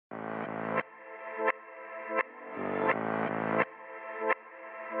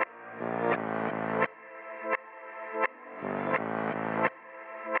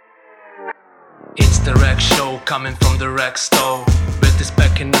dough coming from the RAC store. With this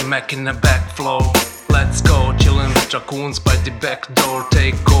back in the Mac in the back flow. Let's go, chillin' with raccoons by the back door.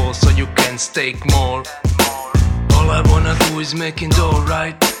 Take calls so you can stake more. All I wanna do is making dough,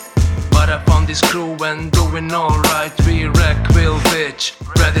 right? But I found this crew and doing alright. We RAC will bitch,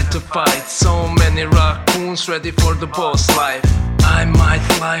 ready to fight. So many raccoons ready for the boss life. I might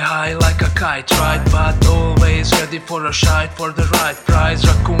fly high like a kite, right? But always ready for a shite for the right price.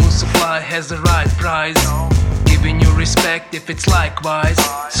 Raccoon supply has the right price. Giving you respect if it's likewise.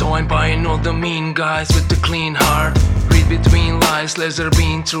 So I'm buying all the mean guys with the clean heart. Read between lies, laser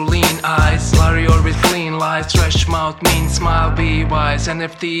beam through lean eyes. Warrior with clean lies, trash mouth, mean smile, be wise.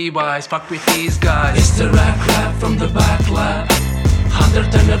 NFT wise, fuck with these guys. It's the RAC rap from the back lab.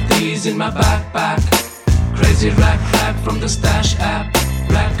 110 of these in my backpack. Crazy RAC rap from the stash app.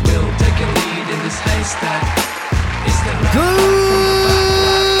 RAC will take a lead in this haystack. It's the RAC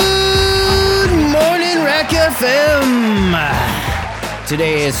Good morning, RAC FM.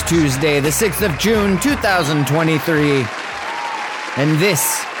 Today is Tuesday, the 6th of June, 2023. And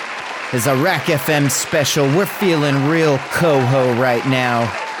this is a RAC FM special. We're feeling real CoHo right now.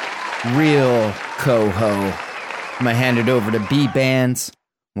 Real CoHo. I'm going to hand it over to B-Bands.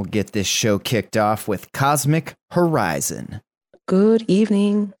 We'll get this show kicked off with Cosmic Horizon. Good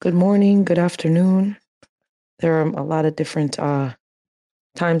evening, good morning, good afternoon. There are a lot of different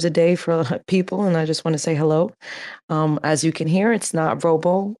times a day for people, and I just want to say hello. As you can hear, it's not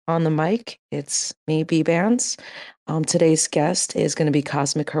Robo on the mic. It's me, B-Bands. Today's guest is going to be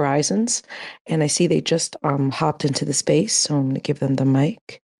Cosmic Horizons, and I see they just hopped into the space, so I'm going to give them the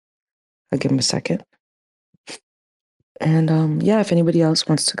mic. I'll give them a second. And if anybody else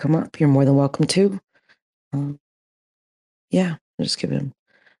wants to come up, you're more than welcome to. I'll just give him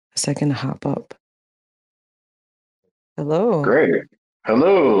a second to hop up. Hello. Great.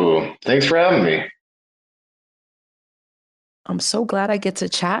 Hello. Thanks for having me. I'm so glad I get to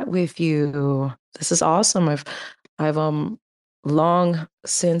chat with you. This is awesome. I've long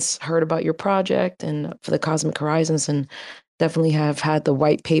since heard about your project and for the Cosmic Horizons, and definitely have had the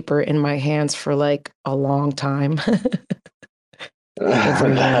white paper in my hands for like a long time.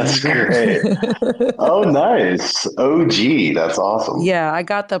 That's great. Oh, nice. OG. That's awesome. Yeah, I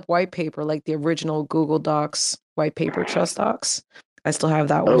got the white paper, like the original Google Docs white paper trust docs. I still have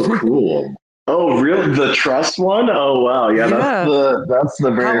that one. Oh, cool. Oh, really? The trust one? Oh, wow. Yeah, that's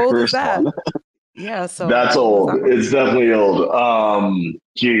the very How old first is that? one. Yeah, so That's old. It's definitely old.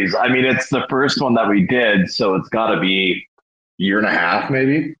 Geez. I mean, it's the first one that we did, so it's got to be a year and a half,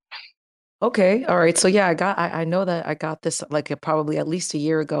 maybe. Okay, all right. So yeah, I know that I got this like probably at least a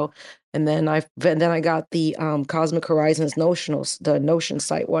year ago, and then I got the Cosmic Horizons Notionals, the Notion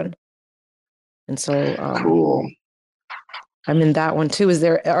site one, and so Cool. I'm in that one too.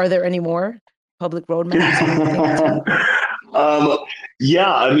 Are there any more public roadmaps?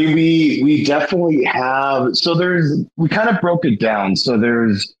 Yeah, I mean, we definitely have. So we kind of broke it down. So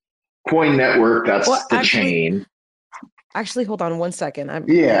there's Coin Network. That's chain. Actually, hold on one second.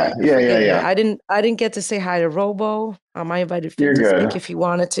 Yeah. I didn't get to say hi to Robo. I invited Finn to speak if he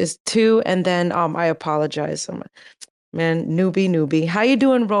wanted to too, and then I apologize. Man, newbie. How you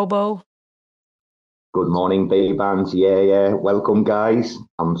doing, Robo? Good morning, B-Bands. Yeah. Welcome, guys.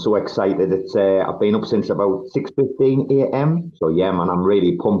 I'm so excited. It's I've been up since about 6:15 a.m. So yeah, man, I'm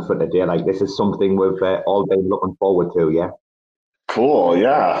really pumped for today. Like, this is something we've all been looking forward to. Yeah. Cool.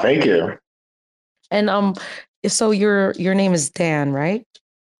 Yeah. Thank you. And so your name is Dan, right?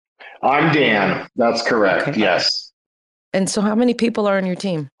 I'm Dan. That's correct. Okay. Yes. And so how many people are on your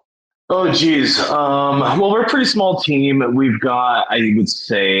team? Oh, geez. Well, we're a pretty small team. We've got, I would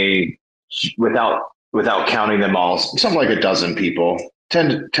say, without counting them all, something like a dozen people,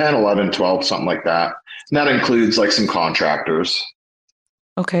 10, 11, 12, something like that. And that includes like some contractors.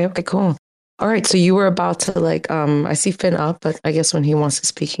 Okay, cool. All right, so you were about to I see Finn up, but I guess when he wants to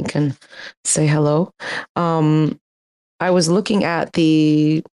speak, he can say hello. I was looking at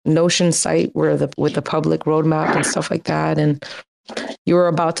the Notion site with the public roadmap and stuff like that, and you were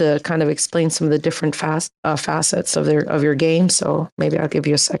about to kind of explain some of the different facets of your game. So maybe I'll give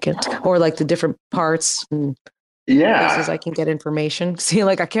you a second, or like the different parts and places I can get information. See,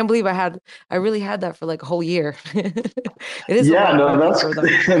 like I can't believe I really had that for like a whole year. It is. Yeah, no, that's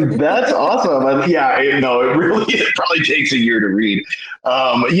that's awesome. It probably takes a year to read.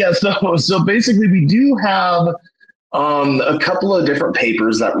 So basically, we do have a couple of different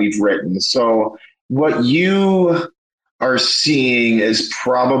papers that we've written. So what you are seeing is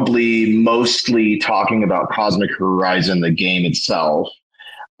probably mostly talking about Cosmic Horizon, the game itself.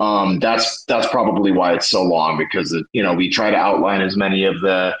 That's probably why it's so long, because we try to outline as many of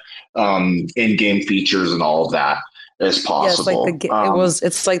the in-game features and all of that as possible.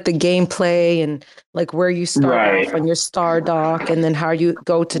 It's like the gameplay and like where you start off on your star dock, and then how you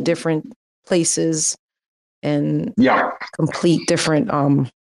go to different places and complete different. I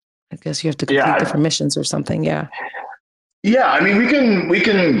guess you have to complete different missions or something. Yeah. Yeah, I mean, we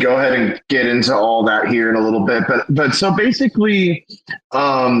can go ahead and get into all that here in a little bit, but so basically,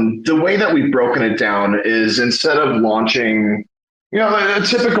 the way that we've broken it down is instead of launching, a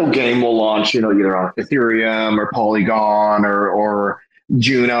typical game will launch, either on Ethereum or Polygon or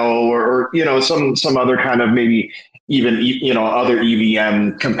Juno or some other kind of maybe even other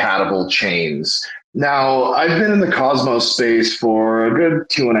EVM compatible chains. Now, I've been in the Cosmos space for a good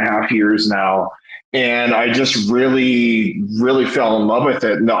 2.5 years now. And I just really, really fell in love with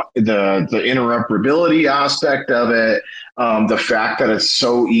it. The interoperability aspect of it, the fact that it's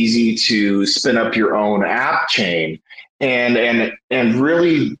so easy to spin up your own app chain, and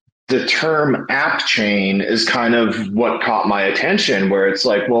really the term app chain is kind of what caught my attention. Where it's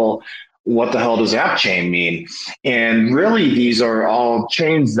like, well, what the hell does app chain mean? And really, these are all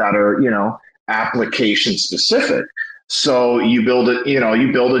chains that are application specific. So you build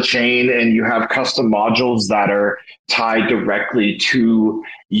a chain and you have custom modules that are tied directly to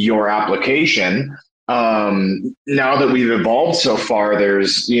your application. Now that we've evolved so far,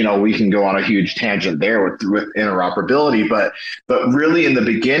 there's, we can go on a huge tangent there with interoperability, but really in the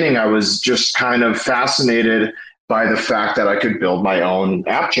beginning, I was just kind of fascinated by the fact that I could build my own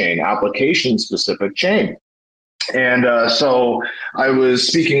app chain, application specific chain. And so I was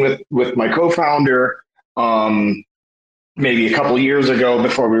speaking with my co-founder, maybe a couple of years ago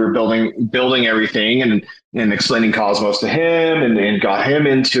before we were building everything and explaining Cosmos to him and got him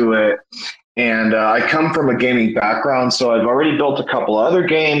into it. And I come from a gaming background, so I've already built a couple of other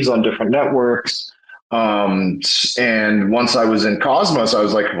games on different networks. And once I was in Cosmos, I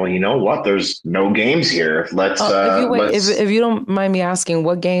was like, well, you know what? There's no games here. If you don't mind me asking,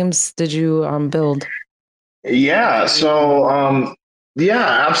 what games did you build? Yeah. So,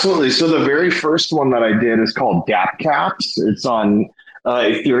 yeah, absolutely. So the very first one that I did is called DAP Caps. It's on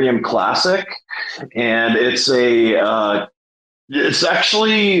Ethereum Classic, and it's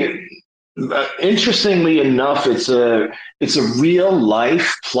actually interestingly enough, it's a real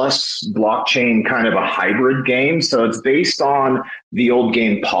life plus blockchain kind of a hybrid game. So it's based on the old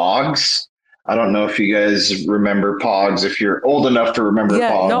game Pogs. I don't know if you guys remember Pogs, if you're old enough to remember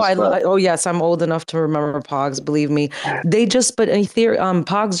Pogs. No, yes, I'm old enough to remember Pogs, believe me. Ethereum,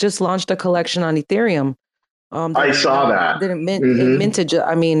 Pogs just launched a collection on Ethereum. I saw that. Didn't mint, It minted,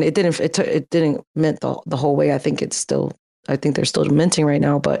 I mean, it didn't mint the whole way. I think they're still minting right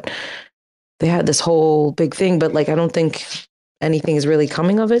now, but they had this whole big thing, but I don't think anything is really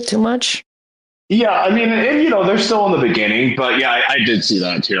coming of it too much. Yeah, I mean, they're still in the beginning, but yeah, I did see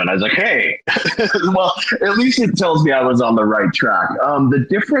that too. And I was like, hey, well, at least it tells me I was on the right track. The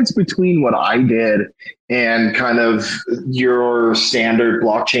difference between what I did and kind of your standard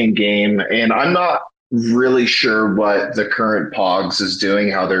blockchain game, and I'm not really sure what the current Pogs is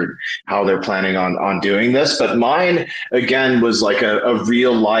doing, how they're planning on doing this, but mine, again, was like a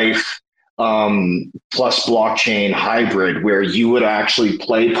real life plus blockchain hybrid where you would actually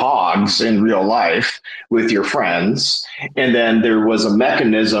play Pogs in real life with your friends. And then there was a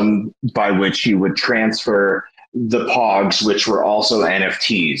mechanism by which you would transfer the Pogs, which were also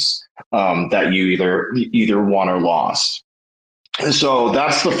NFTs that you either won or lost. And so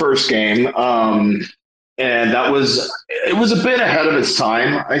that's the first game. And it was a bit ahead of its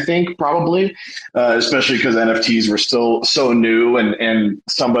time, I think, probably, especially because NFTs were still so new, and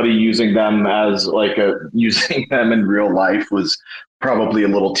somebody using them using them in real life was probably a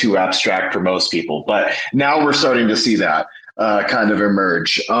little too abstract for most people. But now we're starting to see that kind of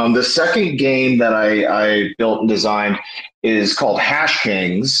emerge. The second game that I built and designed is called Hash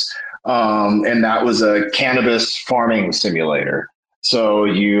Kings, and that was a cannabis farming simulator. So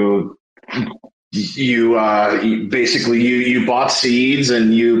you basically bought seeds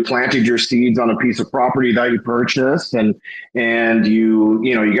and you planted your seeds on a piece of property that you purchased, and you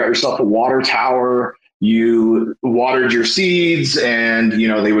got yourself a water tower. You watered your seeds, and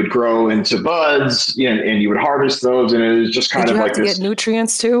they would grow into buds, and you would harvest those, and it was just kind of like this. Did you have to get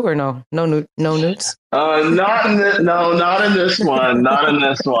nutrients too, or no newts? Not in this one. Not in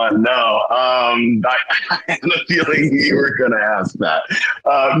this one. No. I had a feeling you were going to ask that.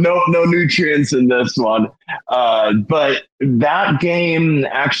 No nutrients in this one. But that game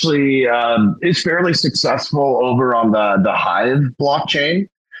actually is fairly successful over on the Hive blockchain.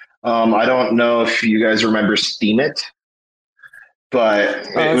 I don't know if you guys remember Steam It, but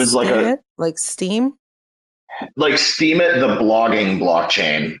it was like Steam. like Steemit, the blogging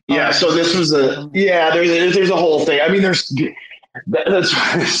blockchain. Yeah. Oh, So this was there's a whole thing. I mean, that's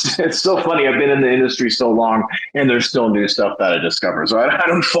it's so funny. I've been in the industry so long, and there's still new stuff that I discover. So I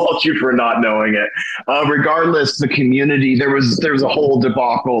don't fault you for not knowing it. Regardless, the community there's a whole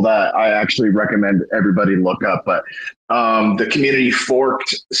debacle that I actually recommend everybody look up. But the community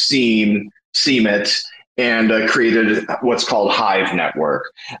forked Steemit and created what's called Hive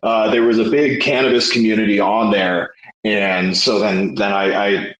Network. There was a big cannabis community on there, and so then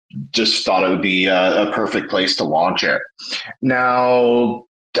I just thought it would be a perfect place to launch it. Now,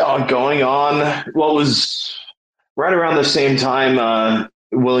 going on, what was right around the same time,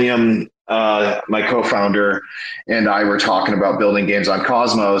 William, my co-founder, and I were talking about building games on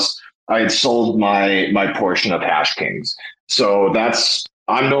Cosmos. I had sold my portion of Hash Kings, so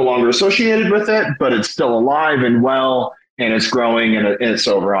I'm no longer associated with it, but it's still alive and well, and it's growing, and it's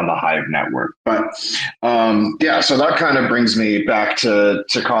over on the Hive network. But so that kind of brings me back to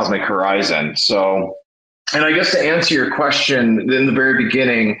Cosmic Horizon. So, and I guess to answer your question in the very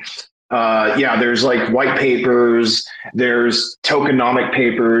beginning, there's like white papers, there's tokenomic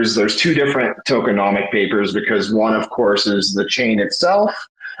papers, there's two different tokenomic papers, because one, of course, is the chain itself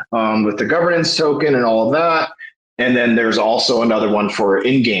with the governance token and all of that. And then there's also another one for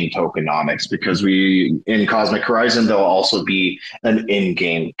in-game tokenomics, because in Cosmic Horizon, there'll also be an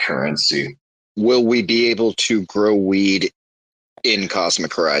in-game currency. Will we be able to grow weed in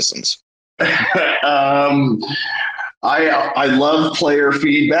Cosmic Horizons? I love player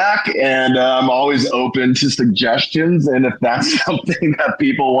feedback, and I'm always open to suggestions. And if that's something that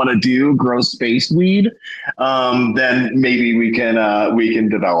people want to do, grow space weed, then maybe we can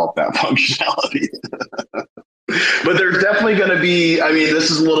develop that functionality. But there's definitely going to be, I mean, this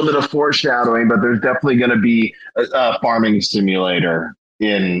is a little bit of foreshadowing, but there's definitely going to be a farming simulator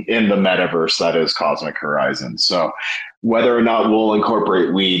in the metaverse that is Cosmic Horizon. So whether or not we'll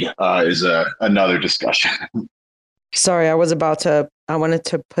incorporate weed is another discussion. Sorry, I wanted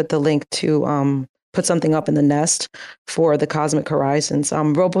to put the link to put something up in the nest for the Cosmic Horizons.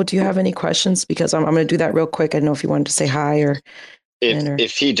 Robo, do you have any questions? Because I'm going to do that real quick. I don't know if you wanted to say hi or...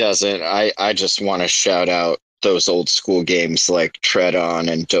 If he doesn't, I just want to shout out those old school games like Tread On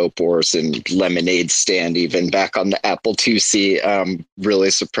and Dope Wars and Lemonade Stand, even back on the Apple IIc. I'm really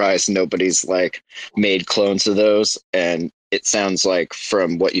surprised nobody's like made clones of those. And it sounds like,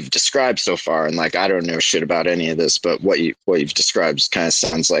 from what you've described so far, and like I don't know shit about any of this, but what you've described kind of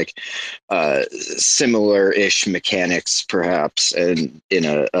sounds like similar-ish mechanics, perhaps, and in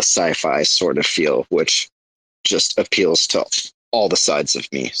a sci-fi sort of feel, which just appeals to all the sides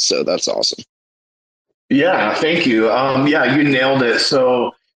of me. So that's awesome. Yeah, thank you. You nailed it.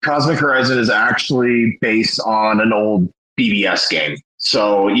 So Cosmic Horizon is actually based on an old BBS game.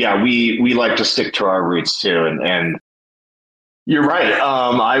 So yeah, we like to stick to our roots too. And you're right.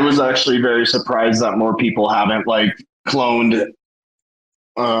 I was actually very surprised that more people haven't like cloned.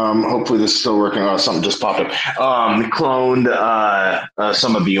 Hopefully this is still working. Oh, something just popped up. Cloned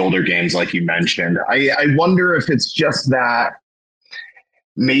some of the older games, like you mentioned. I wonder if it's just that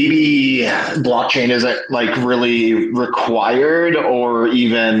maybe blockchain isn't like really required or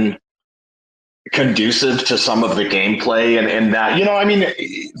even conducive to some of the gameplay, and that, you know, I mean,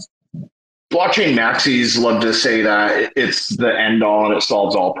 blockchain maxis love to say that it's the end all and it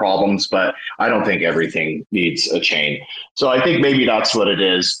solves all problems, but I don't think everything needs a chain. So I think maybe that's what it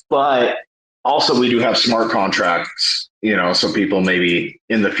is. But also we do have smart contracts, you know, so people maybe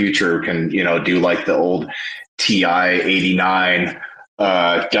in the future can, you know, do like the old TI 89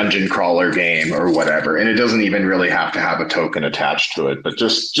 dungeon crawler game or whatever. And it doesn't even really have to have a token attached to it, but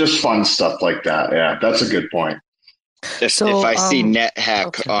just fun stuff like that. Yeah, that's a good point. If I see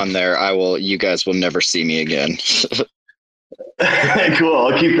NetHack on there, you guys will never see me again. Cool.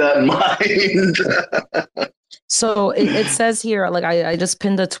 I'll keep that in mind. So it says here, like I just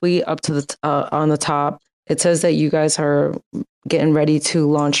pinned a tweet up to the on the top. It says that you guys are getting ready to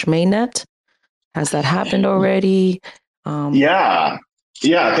launch mainnet. Has that happened already? Yeah.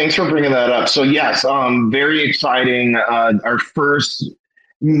 Thanks for bringing that up. So yes, very exciting. Our first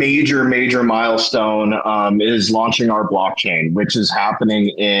major milestone is launching our blockchain, which is happening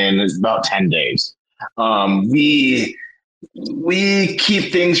in about 10 days. We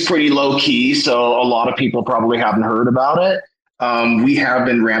keep things pretty low key, so a lot of people probably haven't heard about it. We have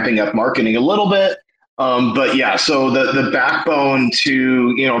been ramping up marketing a little bit. But yeah, so the backbone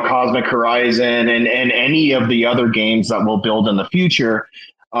to, you know, Cosmic Horizon and any of the other games that we'll build in the future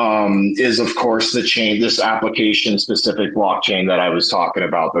is, of course, the chain, this application specific blockchain that I was talking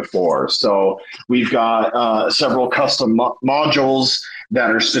about before. So we've got several custom modules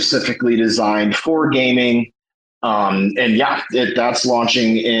that are specifically designed for gaming. And yeah, that's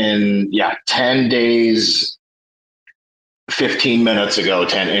launching in 10 days, 15 minutes ago,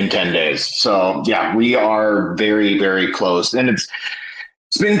 10 days. So yeah, we are very, very close, and it's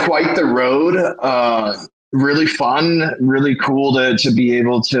been quite the road. Really fun, really cool to be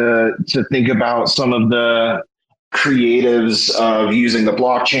able to think about some of the creatives of using the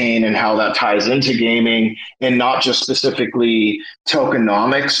blockchain and how that ties into gaming, and not just specifically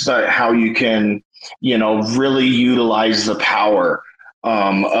tokenomics, but how you can, really utilize the power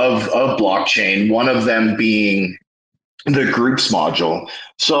of blockchain. One of them being the groups module.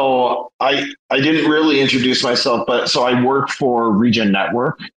 So I didn't really introduce myself, but so I work for Regen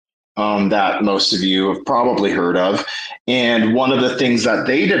Network, that most of you have probably heard of. And one of the things that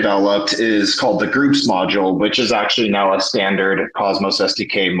they developed is called the groups module, which is actually now a standard Cosmos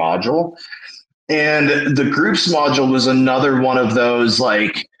SDK module. And the groups module was another one of those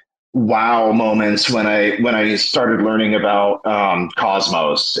like wow moments when I started learning about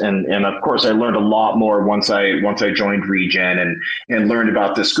Cosmos, and of course I learned a lot more once I joined Regen and learned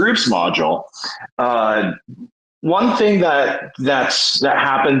about this groups module. One thing that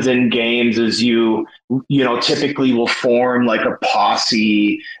happens in games is you typically will form like a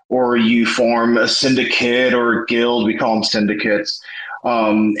posse, or you form a syndicate or a guild. We call them syndicates,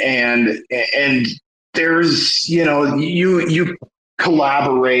 and there's you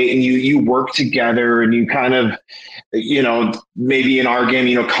collaborate and you work together, and you kind of maybe in our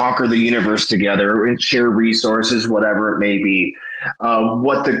game conquer the universe together and share resources, whatever it may be.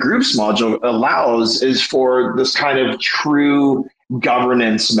 What the groups module allows is for this kind of true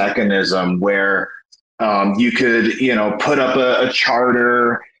governance mechanism where you could put up a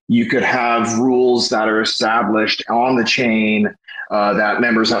charter, you could have rules that are established on the chain that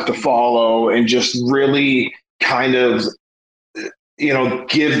members have to follow, and just really kind of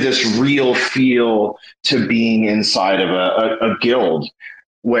give this real feel to being inside of a guild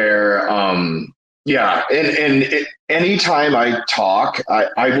where, anytime I talk,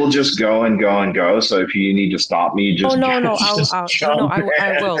 I will just go and go and go. So if you need to stop me, just no, I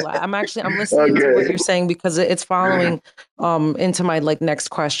I will. I'm listening to what you're saying because it's following into my next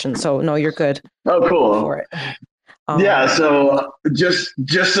question. So no, you're good. Oh, cool. For it. So just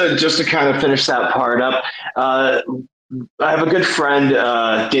to kind of finish that part up, I have a good friend,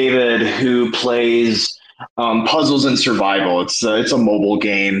 David, who plays Puzzles and Survival. It's a mobile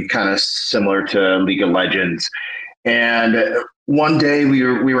game, kind of similar to League of Legends. And one day we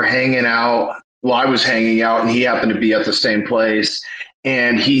were hanging out. Well, I was hanging out, and he happened to be at the same place.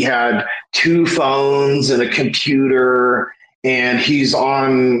 And he had 2 phones and a computer, and he's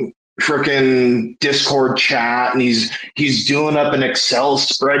on freaking Discord chat, and he's doing up an Excel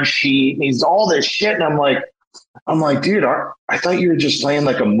spreadsheet, and he's all this shit. And I'm like, dude, I thought you were just playing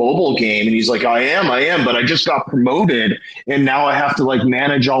like a mobile game. And he's like, I am, but I just got promoted, and now I have to like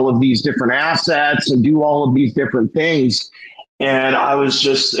manage all of these different assets and do all of these different things. And I was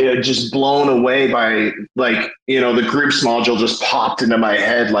just blown away by the groups module just popped into my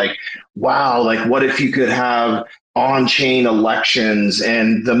head. Like, wow, like what if you could have on-chain elections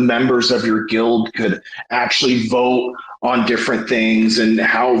and the members of your guild could actually vote on different things and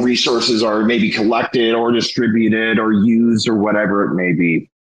how resources are maybe collected or distributed or used or whatever it may be.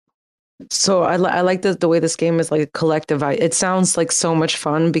 So I like the way this game is like a collective. It sounds like so much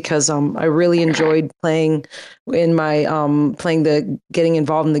fun because I really enjoyed playing in my getting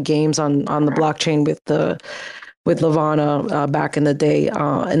involved in the games on the blockchain with Lavana back in the day,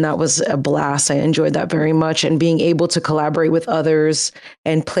 and that was a blast. I enjoyed that very much, and being able to collaborate with others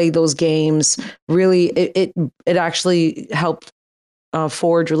and play those games really it actually helped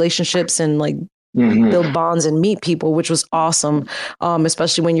forge relationships and build bonds and meet people, which was awesome,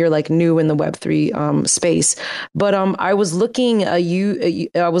 especially when you're new in the Web3 space. But I was looking at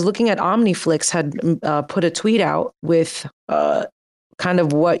Omniflix had put a tweet out with kind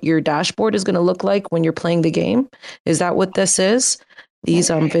of what your dashboard is going to look like when you're playing the game. Is that what this is? These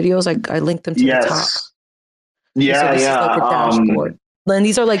videos, I linked them to the top. Yeah, so this is like a dashboard. And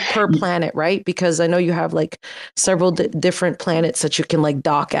these are per planet, right? Because I know you have several different planets that you can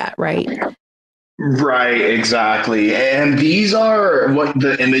dock at, right? Right, exactly. And these are what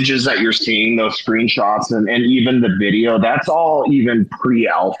the images that you're seeing, those screenshots and even the video, that's all even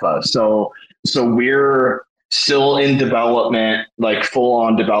pre-alpha. So we're still in development, full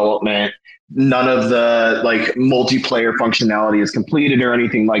on development. None of the multiplayer functionality is completed or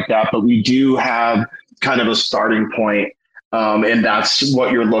anything like that, but we do have kind of a starting point. And that's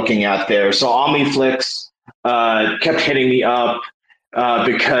what you're looking at there. So Omniflix kept hitting me up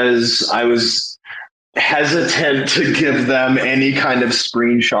because I was hesitant to give them any kind of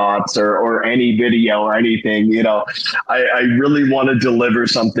screenshots or any video or anything. I really want to deliver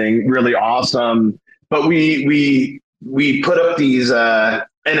something really awesome, but we put up these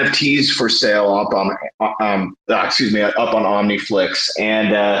NFTs for sale up on up on OmniFlix,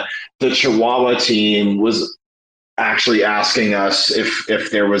 and the Chihuahua team was actually asking us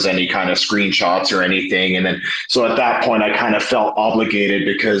if there was any kind of screenshots or anything. And then so at that point I kind of felt obligated,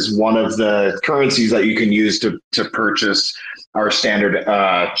 because one of the currencies that you can use to purchase our standard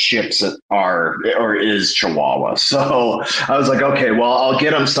chips is Chihuahua. So I was like, okay, well, I'll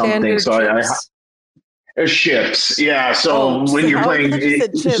get them something. Standard So I ships, yeah. So when you're playing,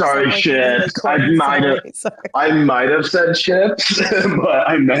 sorry, ships. I might have said chips, but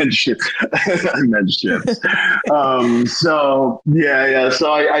I meant ships. I meant ships. So yeah.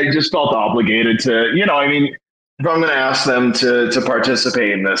 So I just felt obligated to, I mean, if I'm going to ask them to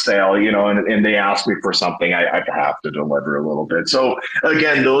participate in the sale, and they ask me for something, I have to deliver a little bit. So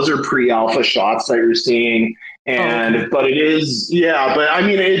again, those are pre-alpha shots that you're seeing. But it is, but I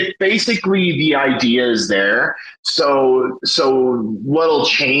mean, it basically, the idea is there. So what'll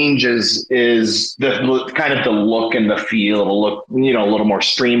change is the kind of the look and the feel. It'll look, a little more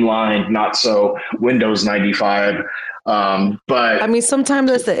streamlined, not so Windows 95. But I mean, sometimes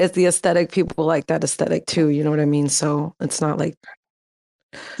it's the aesthetic. People like that aesthetic too. You know what I mean? So it's not like,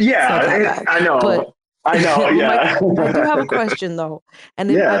 I know. But I know. Yeah. I do have a question though,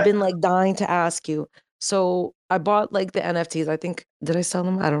 and I've been like dying to ask you. So I bought like the NFTs. I think, did I sell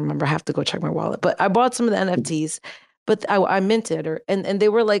them? I don't remember. I have to go check my wallet. But I bought some of the NFTs, but I minted, and they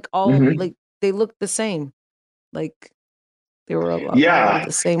were like all like, they looked the same, like they were all the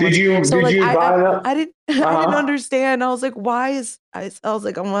same. Did you buy them? I didn't understand. I was like, I was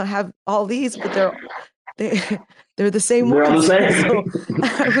like, I want to have all these, but they're the same They're all ones. the same. So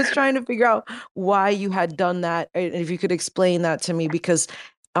I was trying to figure out why you had done that, and if you could explain that to me, because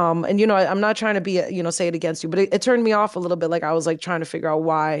and I'm not trying to be say it against you, but it turned me off a little bit. Like I was like trying to figure out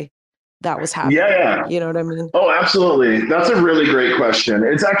why that was happening. Yeah. You know what I mean? Oh, absolutely. That's a really great question.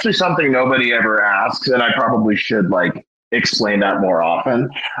 It's actually something nobody ever asks, and I probably should like explain that more often.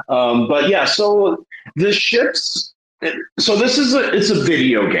 But yeah, so the ships. So it's a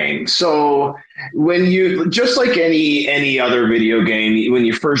video game. So when you, just like any other video game, when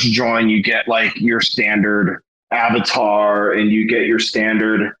you first join, you get like your standard avatar, and you get your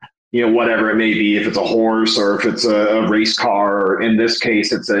standard, whatever it may be, if it's a horse or if it's a race car, or in this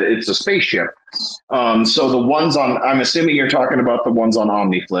case, it's a spaceship. So the ones I'm assuming you're talking about the ones on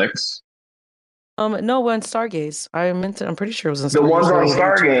OmniFlix. No, on Stargaze. I'm pretty sure it was on Stargaze. The ones on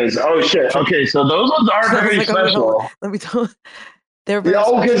Stargaze. Oh shit. Okay, so those ones are very special. Let me tell. They're very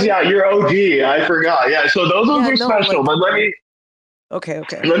because you're OG. I forgot. Yeah, so those ones are special. But let me. Okay.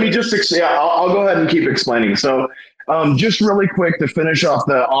 Let me just, I'll go ahead and keep explaining. So just really quick to finish off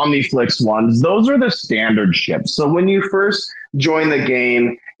the OmniFlix ones, those are the standard ships. So when you first join the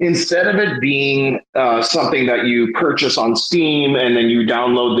game, instead of it being something that you purchase on Steam and then you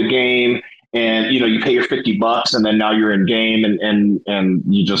download the game and, you pay your $50 and then now you're in game and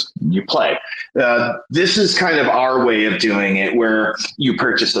you play. This is kind of our way of doing it, where you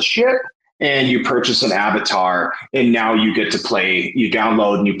purchase a ship and you purchase an avatar, and now you get to play, you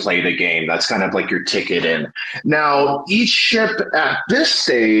download and you play the game. That's kind of like your ticket in. Now, each ship at this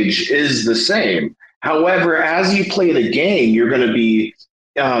stage is the same. However, as you play the game, you're going to be,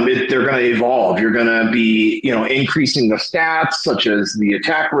 they're going to evolve. You're going to be, increasing the stats, such as the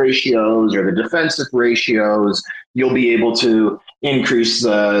attack ratios or the defensive ratios. You'll be able to increase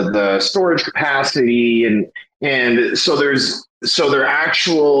the storage capacity, and so they're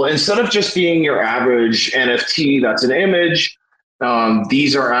actual, instead of just being your average NFT that's an image,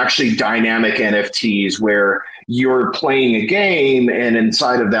 these are actually dynamic NFTs where you're playing a game, and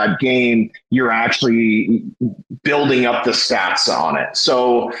inside of that game, you're actually building up the stats on it.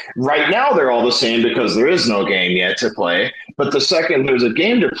 So right now they're all the same because there is no game yet to play. But the second there's a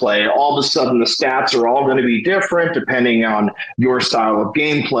game to play, all of a sudden the stats are all going to be different depending on your style of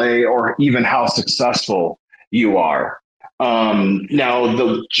gameplay or even how successful you are. Now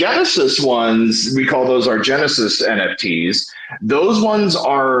the Genesis ones, we call those our Genesis NFTs. Those ones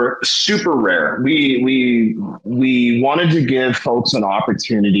are super rare. We wanted to give folks an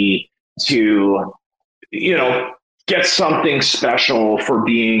opportunity to, get something special for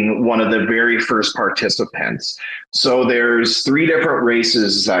being one of the very first participants. So there's 3 different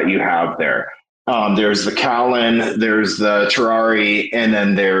races that you have there. There's the Kalin, there's the Terrari, and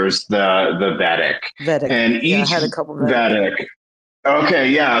then there's the Vedic. And each I had a couple of Vedic. Okay,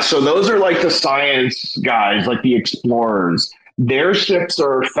 yeah. So those are like the science guys, like the explorers. their ships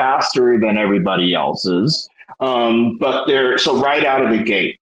are faster than everybody else's. But they're so right out of the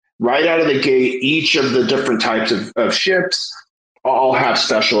gate. Right out of the gate, each of the different types of ships all have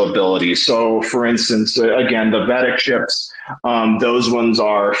special abilities. So, for instance, again, the Vedic ships, those ones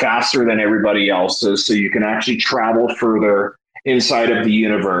are faster than everybody else's. So you can actually travel further inside of the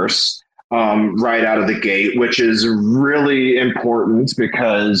universe right out of the gate, which is really important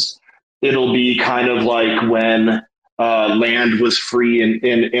because it'll be kind of like when land was free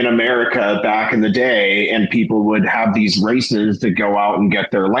in America back in the day, and people would have these races to go out and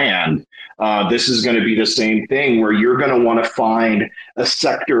get their land. This is going to be the same thing where you're going to want to find a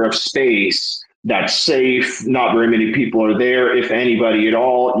sector of space that's safe. Not very many people are there, if anybody at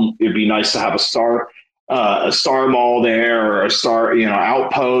all. It'd be nice to have a star mall there, or a star,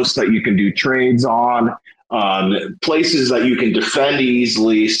 outpost that you can do trades on, places that you can defend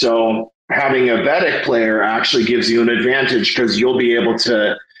easily. So having a Vedic player actually gives you an advantage because you'll be able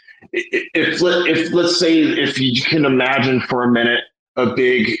to, if let's say, if you can imagine for a minute a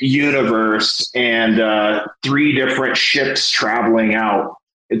big universe and 3 different ships traveling out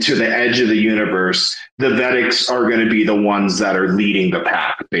to the edge of the universe, the Vedics are going to be the ones that are leading the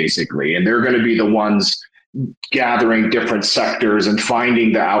pack, basically. And they're going to be the ones gathering different sectors and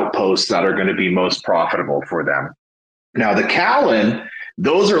finding the outposts that are going to be most profitable for them. Now, the Kalin,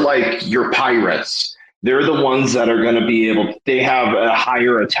 those are like your pirates. They're the ones that are going to be they have a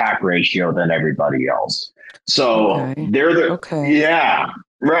higher attack ratio than everybody else. So they're yeah,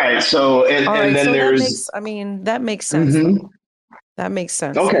 right. So, and then so there's, that makes sense. Mm-hmm. That makes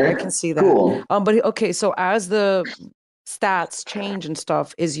sense. Okay. I can see that. Cool. But okay, so as the stats change and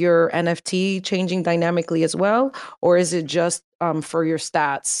stuff, is your NFT changing dynamically as well? Or is it just for your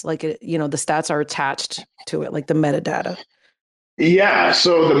stats? Like, the stats are attached to it, like the metadata? Yeah,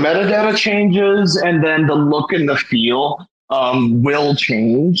 so the metadata changes, and then the look and the feel will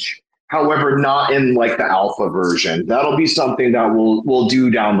change. However, not in like the alpha version. That'll be something that we'll do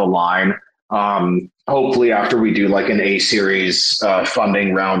down the line. Hopefully, after we do like an A series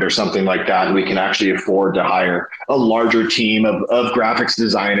funding round or something like that, and we can actually afford to hire a larger team of graphics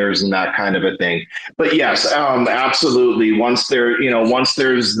designers and that kind of a thing. But yes, absolutely. Once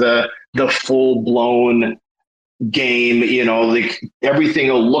there's the full blown game, like everything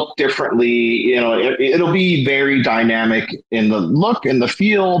will look differently. It'll be very dynamic in the look and the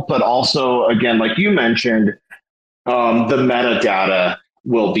feel, but also, again, like you mentioned, the metadata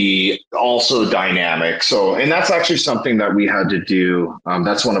will be also dynamic. So, and that's actually something that we had to do.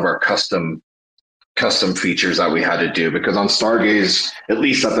 That's one of our custom features that we had to do, because on Stargaze, at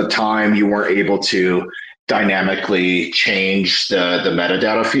least at the time, you weren't able to dynamically change the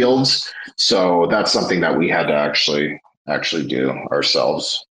metadata fields. So that's something that we had to actually do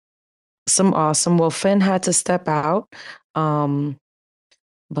ourselves. Awesome. Well, Finn had to step out. But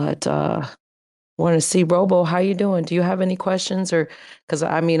want to see Robo, how you doing? Do you have any questions? Or because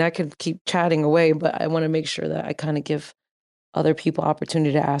I could keep chatting away, but I want to make sure that I kind of give other people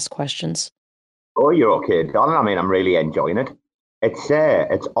opportunity to ask questions. Oh, you're okay, Don. I'm really enjoying it.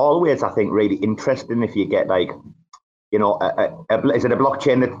 It's always, I think, really interesting if you get like, is it a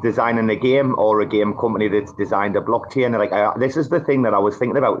blockchain that's designing a game, or a game company that's designed a blockchain? Like, this is the thing that I was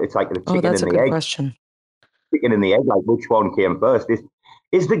thinking about. It's like the chicken that's and a the good egg. Question. Chicken and the egg, like which one came first?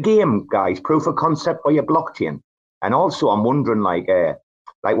 Is the game, guys, proof of concept or your blockchain? And also, I'm wondering, like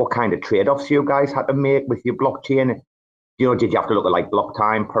what kind of trade-offs you guys had to make with your blockchain. Did you have to look at like block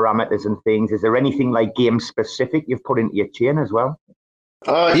time parameters and things? Is there anything like game specific you've put into your chain as well?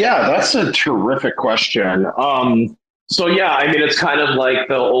 Yeah, that's a terrific question. So yeah, it's kind of like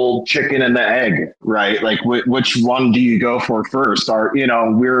the old chicken and the egg, right? Like which one do you go for first?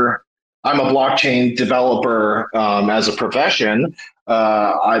 I'm a blockchain developer as a profession.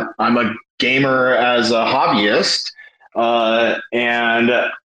 I'm a gamer as a hobbyist, and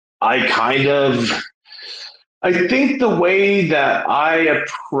I think the way that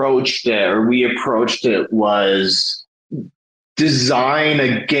we approached it was design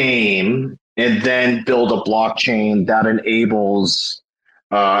a game and then build a blockchain that enables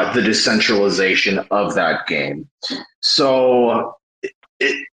the decentralization of that game. So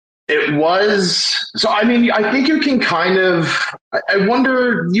I think you can kind of, I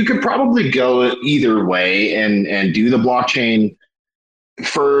wonder, you could probably go either way and do the blockchain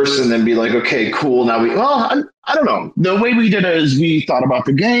first and then be like, okay, cool. Now I don't know. The way we did it is we thought about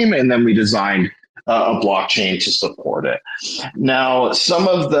the game and then we designed a blockchain to support it. Now, some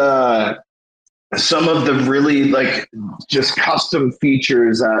of the really like just custom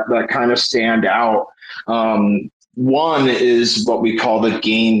features that kind of stand out. One is what we call the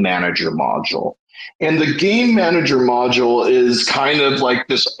game manager module. And the game manager module is kind of like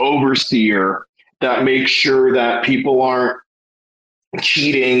this overseer that makes sure that people aren't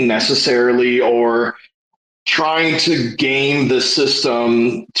cheating necessarily or trying to game the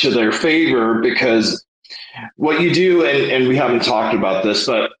system to their favor, because what you do, and we haven't talked about this,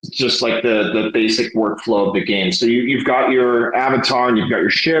 but just like the basic workflow of the game. So you've got your avatar and you've got your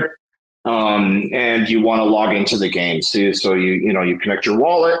ship, and you want to log into the game. So you connect your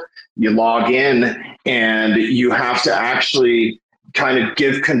wallet, you log in, and you have to actually kind of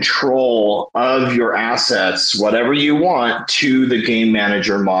give control of your assets, whatever you want, to the game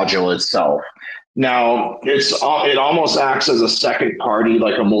manager module itself. Now, it almost acts as a second party,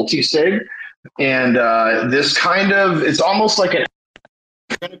 like a multi-sig. And it's almost like you're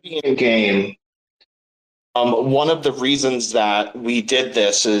going to be in a game. One of the reasons that we did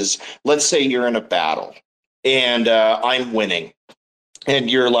this is, let's say you're in a battle and I'm winning.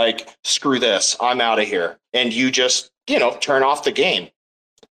 And you're like, screw this, I'm out of here. And you just, turn off the game.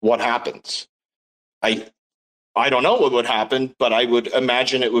 What happens? I don't know what would happen, but I would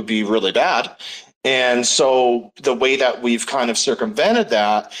imagine it would be really bad. And so the way that we've kind of circumvented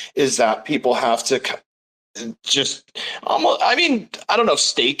that is that people have to just almost, I don't know if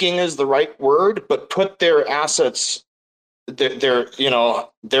staking is the right word, but put their assets, they're at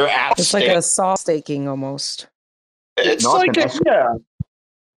it's stake. like a soft staking almost. It's like, yeah.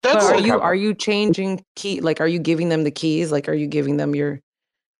 That's are you changing key? Like, are you giving them the keys? Like, are you giving them your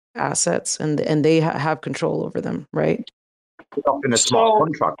assets and they have control over them, right? Often a smart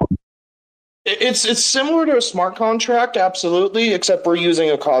contract. It's similar to a smart contract, absolutely, except we're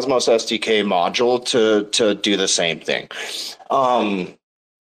using a Cosmos SDK module to do the same thing.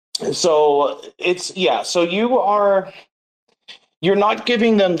 So you're not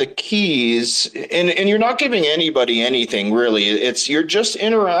giving them the keys, and you're not giving anybody anything, really. You're just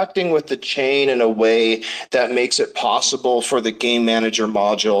interacting with the chain in a way that makes it possible for the game manager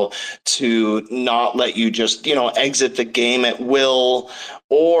module to not let you just, exit the game at will,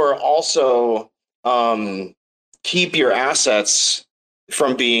 or also keep your assets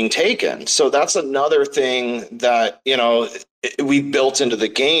from being taken. So that's another thing that, we built into the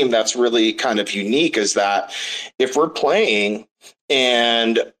game that's really kind of unique, is that if we're playing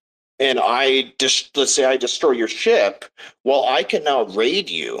and let's say I destroy your ship, well, I can now raid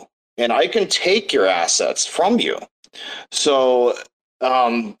you and I can take your assets from you. So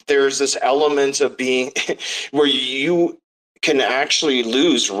there's this element of being where you can actually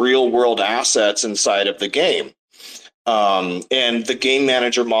lose real world assets inside of the game. And the game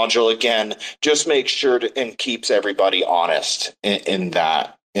manager module, again, just makes sure and keeps everybody honest in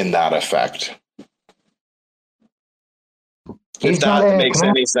that effect. If that makes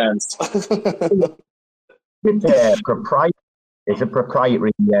any sense. It's a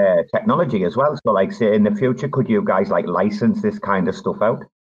proprietary technology as well. So, like, say in the future, could you guys license this kind of stuff out?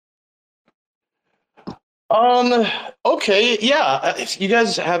 Okay, yeah, you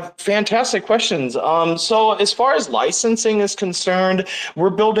guys have fantastic questions. So as far as licensing is concerned, we're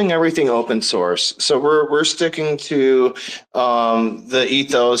building everything open source. So we're sticking to the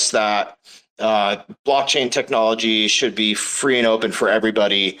ethos that blockchain technology should be free and open for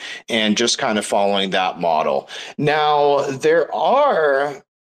everybody, and just kind of following that model. Now,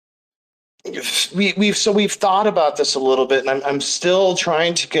 we've thought about this a little bit, and I'm still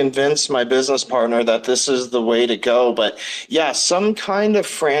trying to convince my business partner that this is the way to go. But yeah, some kind of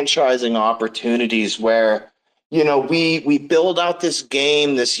franchising opportunities where, we build out this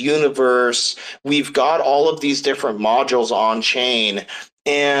game, this universe. We've got all of these different modules on chain.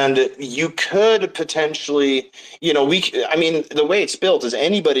 And you could potentially, the way it's built is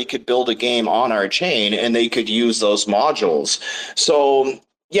anybody could build a game on our chain and they could use those modules. So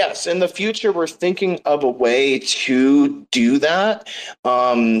yes, in the future, we're thinking of a way to do that.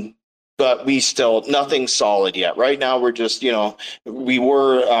 But nothing solid yet. Right now, we're just, we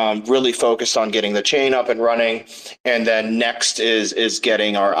were really focused on getting the chain up and running. And then next is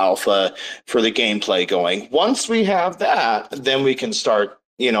getting our alpha for the gameplay going. Once we have that, then we can start,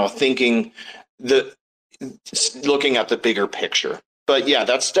 looking at the bigger picture. But yeah,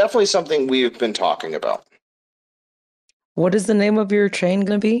 that's definitely something we've been talking about. What is the name of your chain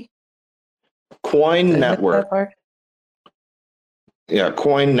going to be? Coin Network. Yeah,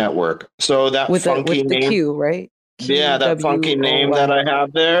 Coin Network. So that with funky the name, Q, right? Yeah, that funky name that I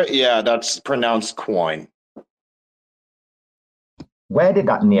have there. Yeah, that's pronounced Coin. Where did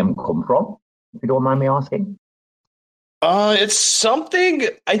that name come from, if you don't mind me asking? It's something,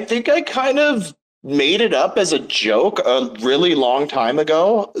 I think I kind of made it up as a joke a really long time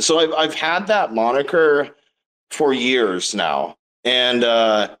ago. So I've had that moniker for years now. And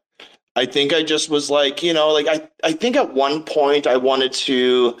I think I just was like, like I think at one point I wanted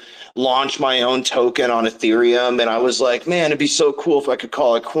to launch my own token on Ethereum. And I was like, man, it'd be so cool if I could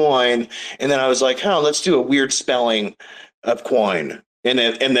call it coin. And then I was like, let's do a weird spelling of coin. And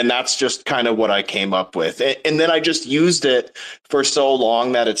then that's just kind of what I came up with. And then I just used it for so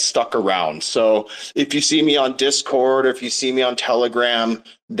long that it stuck around. So if you see me on Discord or if you see me on Telegram,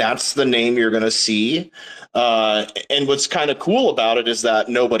 that's the name you're going to see. And what's kind of cool about it is that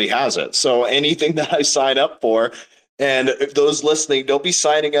nobody has it. So anything that I sign up for, and if those listening, don't be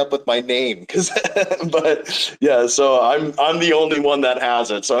signing up with my name, but yeah. So I'm the only one that has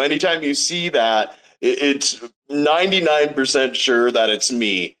it. So anytime you see that, it's 99% sure that it's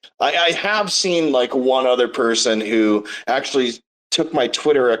me. I have seen like one other person who actually took my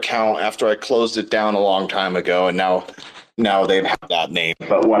Twitter account after I closed it down a long time ago, and now they've had that name.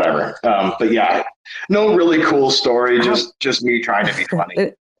 But whatever. But yeah, no really cool story. Just me trying to be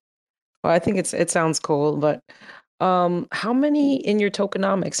funny. Well, I think it sounds cool, but how many in your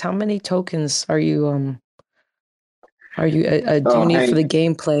tokenomics? How many tokens are you do you need for the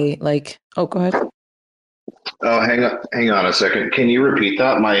gameplay? Like, oh, go ahead. Oh, hang on a second. Can you repeat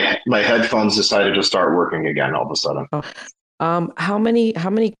that? My headphones decided to start working again all of a sudden. How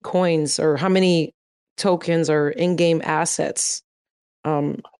many coins or how many tokens or in-game assets?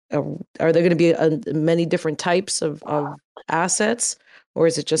 Are there going to be many different types of assets, or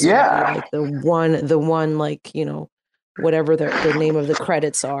is it just like the one like whatever the name of the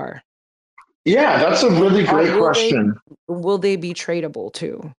credits are? Yeah, that's a really great question. Will they be tradable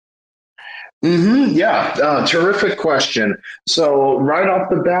too? Yeah, terrific question. So right off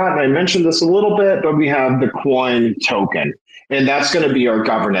the bat, and I mentioned this a little bit, but we have the coin token, and that's going to be our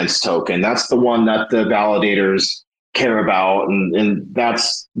governance token. That's the one that the validators care about, and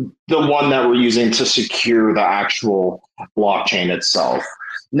that's the one that we're using to secure the actual blockchain itself.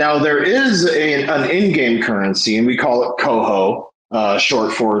 Now, there is an in-game currency, and we call it CoHo,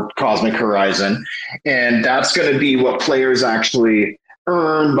 short for Cosmic Horizon, and that's going to be what players actually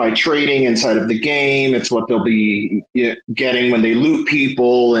earn by trading inside of the game. It's what they'll be getting when they loot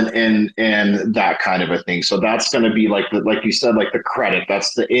people and that kind of a thing. So that's going to be like you said, like the credit.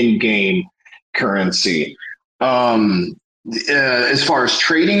 That's the in-game currency. As far as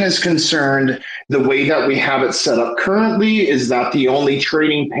trading is concerned, the way that we have it set up currently is that the only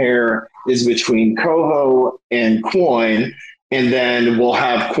trading pair is between CoHo and coin, and then we'll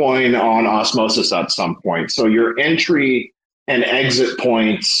have coin on osmosis at some point. So your entry and exit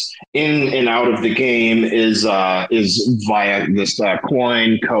points in and out of the game is via this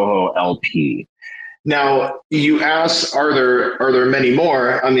coin CoHo LP. Now you ask, are there many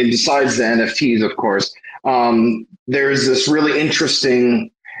more? I mean, besides the NFTs, of course. There's this really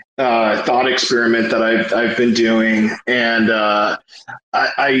interesting thought experiment that I've been doing, and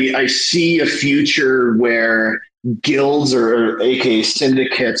I see a future where guilds or aka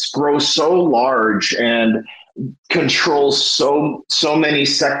syndicates grow so large and control so many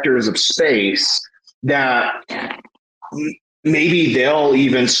sectors of space that maybe they'll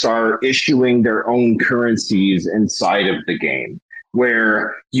even start issuing their own currencies inside of the game,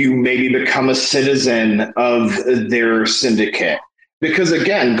 where you maybe become a citizen of their syndicate. Because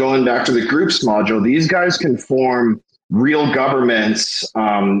again, going back to the groups module, these guys can form real governments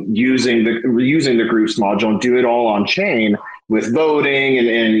using the groups module and do it all on chain with voting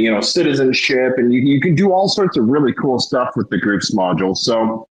and citizenship, and you can do all sorts of really cool stuff with the groups module.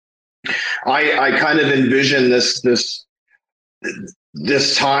 So I kind of envision this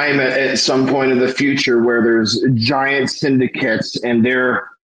time at some point in the future where there's giant syndicates and they're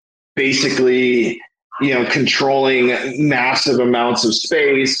basically controlling massive amounts of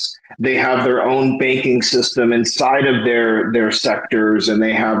space. They have their own banking system inside of their sectors, and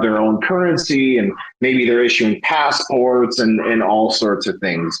they have their own currency, and maybe they're issuing passports and all sorts of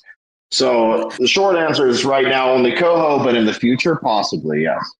things. So the short answer is right now only CoHo, but in the future, possibly,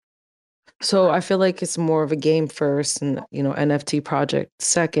 yes. So I feel like it's more of a game first and, NFT project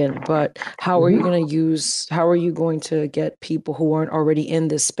second, but how are you going to get people who aren't already in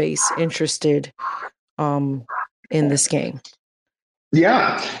this space interested in this game?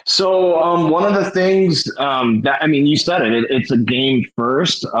 Yeah. So one of the things you said it's a game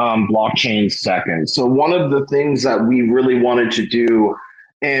first, blockchain second. So one of the things that we really wanted to do,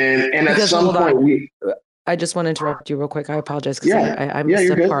 and at some point I just want to interrupt you real quick. I apologize because I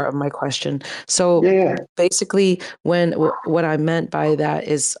missed a part of my question. So basically, what I meant by that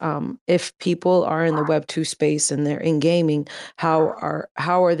is, if people are in the Web2 space and they're in gaming, how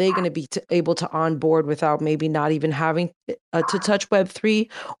are they going to be able to onboard without maybe not even having to touch Web3,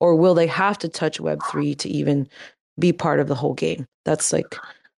 or will they have to touch Web3 to even be part of the whole game? That's like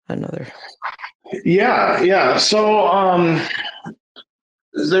another. Yeah. So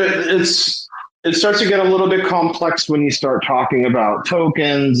it starts to get a little bit complex when you start talking about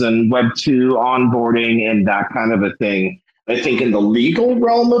tokens and Web2 onboarding and that kind of a thing. I think in the legal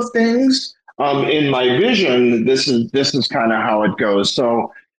realm of things, in my vision, this is kind of how it goes.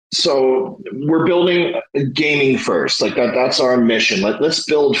 So we're building gaming first, like that's our mission. Let's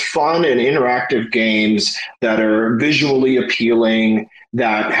build fun and interactive games that are visually appealing,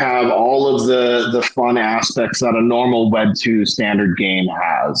 that have all of the fun aspects that a normal Web2 standard game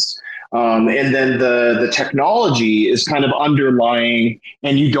has. And then the technology is kind of underlying,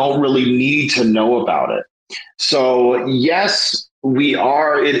 and you don't really need to know about it. So yes,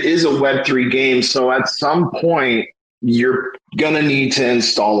 it is a Web3 game. So at some point, you're going to need to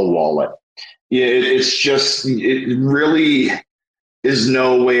install a wallet. It really is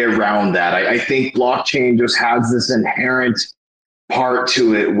no way around that. I think blockchain just has this inherent part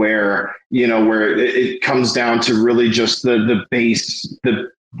to it where it comes down to really just the base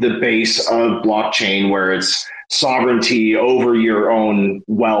of blockchain, where it's sovereignty over your own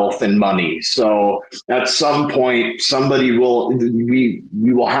wealth and money. So at some point, we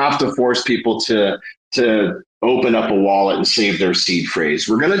will have to force people to open up a wallet and save their seed phrase.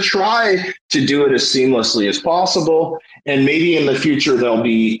 We're going to try to do it as seamlessly as possible, and maybe in the future there'll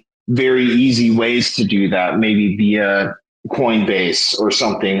be very easy ways to do that, maybe via Coinbase or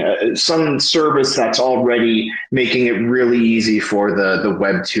something, some service that's already making it really easy for the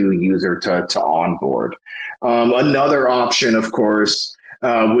Web2 user to onboard. Another option, of course,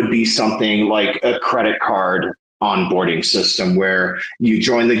 would be something like a credit card onboarding system, where you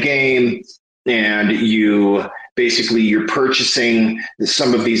join the game and you're purchasing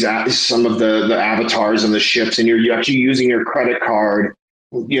some of the avatars and the ships, and you're actually using your credit card.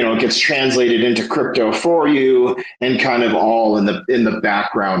 It gets translated into crypto for you, and kind of all in the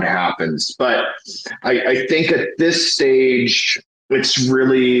background happens. But I think at this stage, it's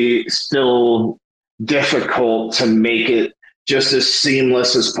really still difficult to make it just as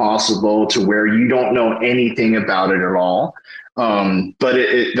seamless as possible to where you don't know anything about it at all. But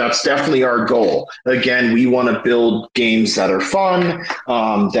that's definitely our goal. Again, we want to build games that are fun,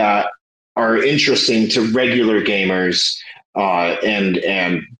 that are interesting to regular gamers,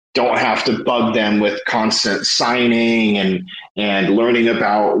 and don't have to bug them with constant signing and learning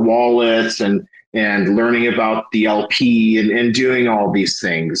about wallets and learning about the LP and doing all these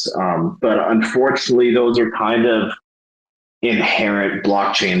things. But unfortunately, those are kind of inherent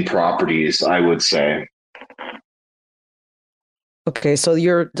blockchain properties, I would say. Okay, so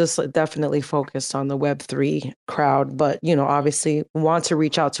you're just definitely focused on the Web3 crowd, but obviously want to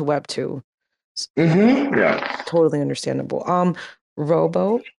reach out to Web2. Mm-hmm. Yeah, totally understandable.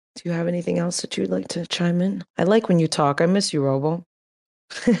 Robo, do you have anything else that you'd like to chime in? I like when you talk. I miss you, Robo.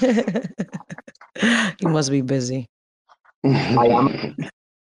 You must be busy. I am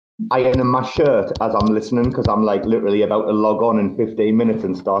ironing my shirt as I'm listening, because I'm like literally about to log on in 15 minutes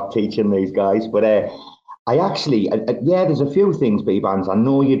and start teaching these guys. But I actually, there's a few things, B-Bands. I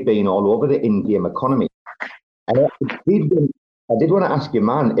know you've been all over the in-game economy. And I did want to ask you,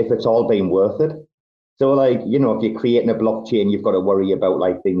 man, if it's all been worth it. So, if you're creating a blockchain, you've got to worry about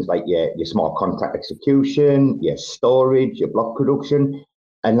things like your smart contract execution, your storage, your block production.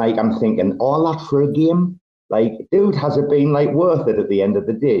 And I'm thinking, all that for a game? Dude, has it been worth it at the end of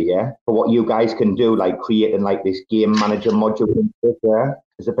the day, yeah? For what you guys can do, creating this game manager module and stuff, yeah?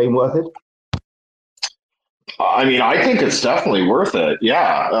 Has it been worth it? I mean, I think it's definitely worth it.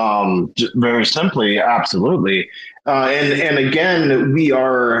 Yeah. Very simply, absolutely. And again,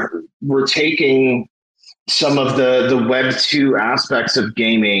 we're taking some of the Web2 aspects of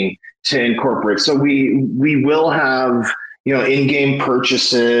gaming to incorporate. So we will have, in-game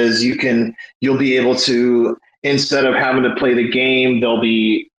purchases. You'll be able to, instead of having to play the game, there'll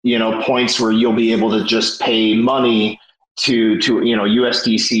be, points where you'll be able to just pay money to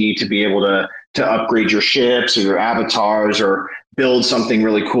USDC to be able to upgrade your ships or your avatars, or build something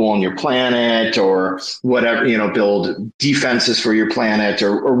really cool on your planet, or whatever, build defenses for your planet,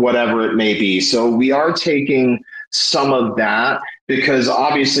 or whatever it may be. So we are taking some of that, because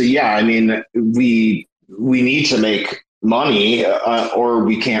obviously, we need to make money, or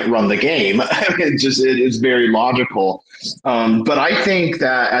we can't run the game. It is very logical. But I think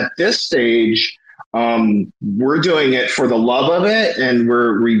that at this stage, we're doing it for the love of it, and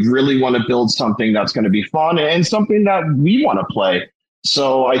we really want to build something that's going to be fun and something that we want to play.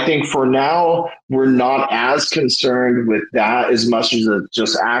 So I think for now, we're not as concerned with that as much as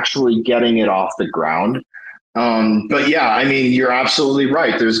just actually getting it off the ground. But yeah, you're absolutely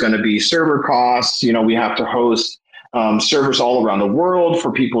right. There's going to be server costs. We have to host servers all around the world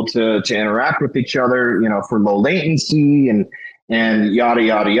for people to interact with each other, for low latency and yada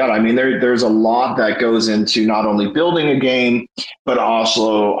yada yada. I mean, there's a lot that goes into not only building a game but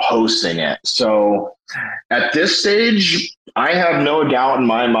also hosting it. So at this stage, I have no doubt in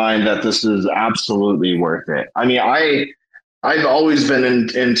my mind that this is absolutely worth it. I mean, I've always been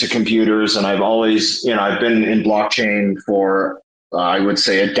into computers, and I've always, I've been in blockchain for I would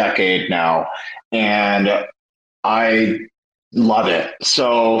say a decade now, and I love it.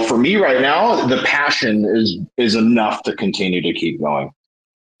 So for me right now, the passion is enough to continue to keep going.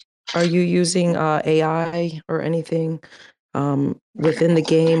 Are you using AI or anything within the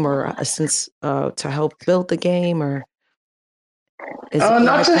game, or since to help build the game, or is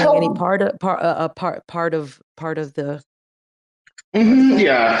not to help any part of the? Mm-hmm,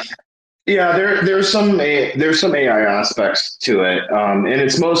 yeah. Yeah, there's some AI aspects to it, and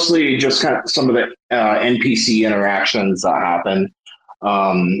it's mostly just kind of some of the NPC interactions that happen,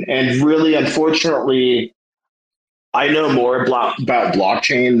 and really, unfortunately, I know more about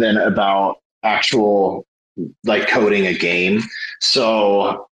blockchain than about actual like coding a game.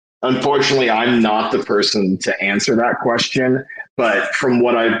 So, unfortunately, I'm not the person to answer that question. But from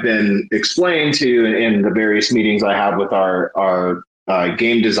what I've been explained to in the various meetings I have with our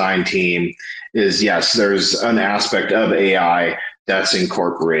game design team is yes, there's an aspect of AI that's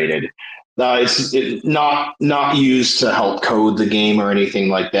incorporated. It's not used to help code the game or anything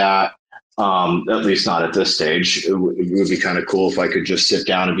like that. At least not at this stage. It would be kind of cool if I could just sit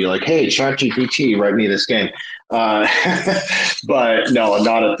down and be like, "Hey, ChatGPT, write me this game." But no,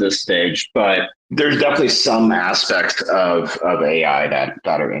 not at this stage. But there's definitely some aspects of AI that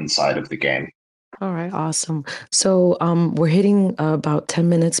are inside of the game. All right, awesome. So we're hitting about 10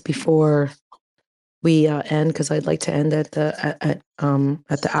 minutes before we end, because I'd like to end at the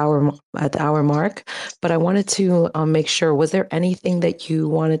hour mark. But I wanted to make sure, was there anything that you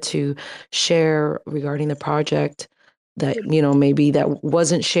wanted to share regarding the project that maybe that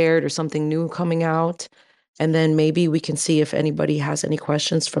wasn't shared, or something new coming out? And then maybe we can see if anybody has any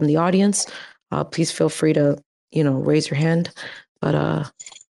questions from the audience. Please feel free to raise your hand. But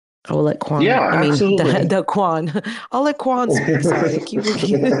I will let Quan. Yeah, absolutely. The Quan. I'll let Quan speak. Sorry,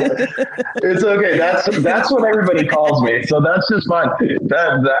 It's okay. That's what everybody calls me, so that's just fine.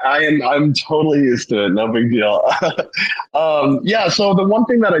 I'm totally used to it. No big deal. Yeah. So the one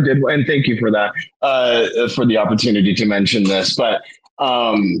thing that I did, and thank you for that, for the opportunity to mention this. But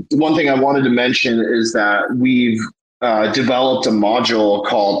one thing I wanted to mention is that we've developed a module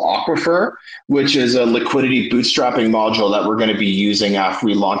called Aquifer, which is a liquidity bootstrapping module that we're going to be using after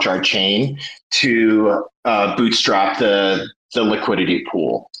we launch our chain to bootstrap the liquidity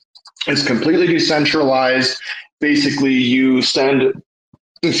pool. It's completely decentralized. Basically, you send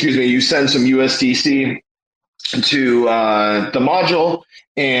some USDC to the module,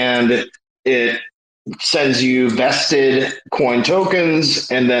 and it sends you vested coin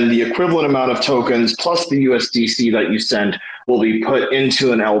tokens, and then the equivalent amount of tokens plus the USDC that you send will be put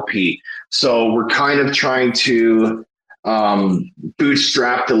into an LP. So we're kind of trying to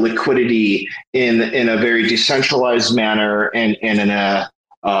bootstrap the liquidity in a very decentralized manner, and in a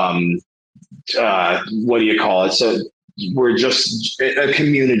what do you call it? So we're just a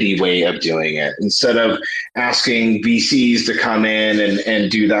community way of doing it. Instead of asking VCs to come in and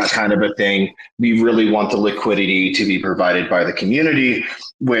do that kind of a thing, we really want the liquidity to be provided by the community,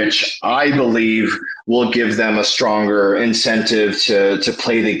 which I believe will give them a stronger incentive to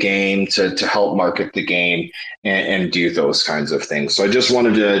play the game, to help market the game, and do those kinds of things. So I just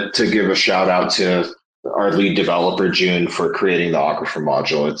wanted to give a shout out to our lead developer, June, for creating the Aquifer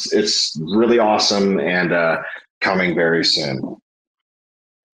module. It's really awesome, and coming very soon.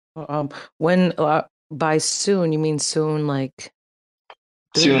 When by soon, you mean soon like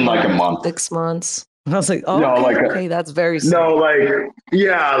soon, like a month, 6 months? I was like, oh, no, okay, that's very soon. No, like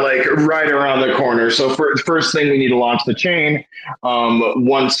right around the corner. So first thing, we need to launch the chain.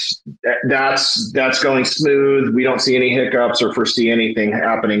 Once that's going smooth, we don't see any hiccups or foresee anything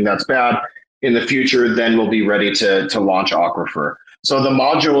happening that's bad in the future, then we'll be ready to launch Aquifer. So the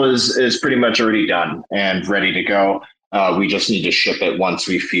module is pretty much already done and ready to go. We just need to ship it once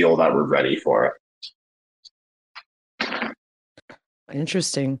we feel that we're ready for it.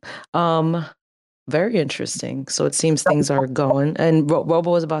 Interesting. Very interesting. So it seems things are going. And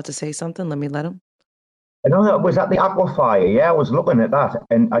Robo was about to say something. Let me let him. I know that was at the Aquifer. Yeah, I was looking at that,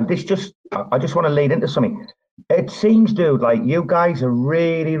 and I just want to lead into something. It seems, dude, like you guys are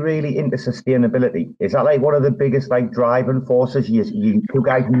really, really into sustainability. Is that like one of the biggest like driving forces? You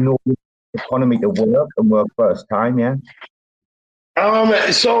guys know the economy to work and work first time, yeah?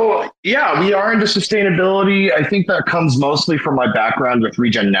 So yeah, we are into sustainability. I think that comes mostly from my background with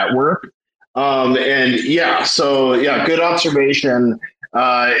Regen Network. And yeah, so yeah, good observation.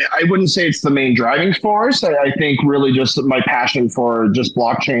 I wouldn't say it's the main driving force. I think really just my passion for just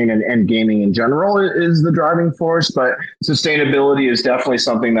blockchain and gaming in general is the driving force, but sustainability is definitely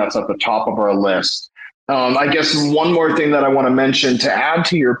something that's at the top of our list. I guess one more thing that I want to mention to add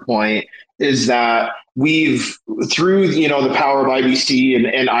to your point is that we've through the power of IBC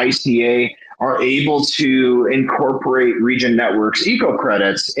and ICA are able to incorporate Region Networks eco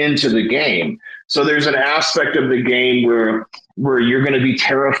credits into the game. So there's an aspect of the game where you're going to be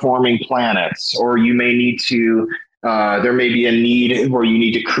terraforming planets, or you may need to there may be a need where you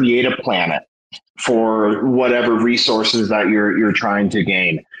need to create a planet for whatever resources that you're trying to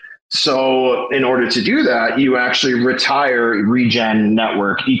gain. So in order to do that, you actually retire Regen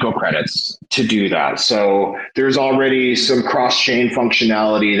Network eco credits to do that. So there's already some cross-chain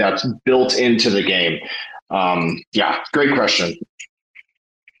functionality that's built into the game. Yeah, great question.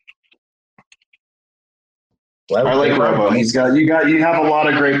 Well, I like Robo. You have a lot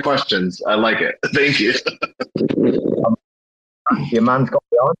of great questions. I like it. Thank you. Your man's got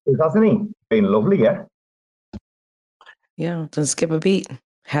the answers, hasn't he? Been lovely, yeah. Yeah, doesn't skip a beat.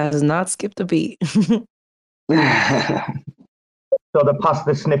 Has not skipped a beat. So they passed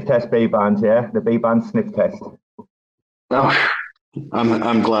the sniff test, B-Band, yeah? The B-Band sniff test. Oh,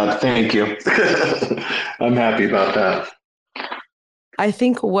 I'm glad. Thank you. I'm happy about that. I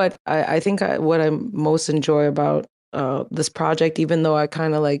think what I most enjoy about this project, even though I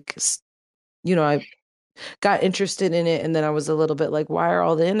kind of like, I got interested in it, and then I was a little bit like, why are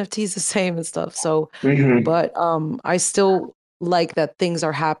all the NFTs the same and stuff? So, but I still like that things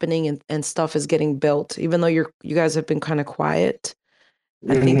are happening and stuff is getting built, even though you guys have been kind of quiet.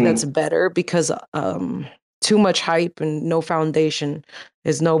 I think that's better because too much hype and no foundation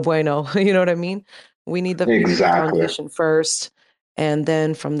is no bueno. You know what I mean? We need the foundation first, and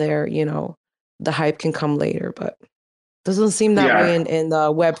then from there, the hype can come later. But doesn't seem that way in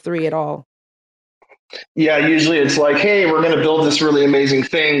Web3 at all. Yeah, usually it's like, hey, we're going to build this really amazing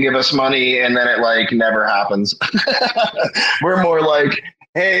thing, give us money, and then it like never happens. We're more like,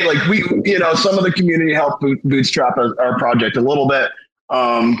 hey, like we, some of the community helped bootstrap our project a little bit.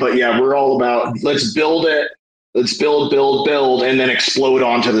 But yeah, we're all about let's build it, let's build, and then explode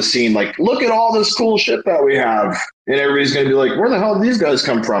onto the scene. Like, look at all this cool shit that we have. And everybody's going to be like, where the hell did these guys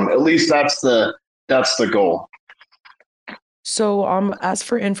come from? At least that's the goal. So as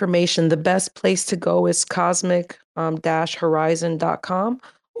for information, the best place to go is cosmic-horizon.com,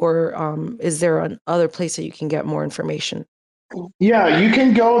 or is there another place that you can get more information? Yeah, you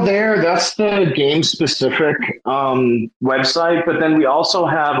can go there. That's the game specific website. But then we also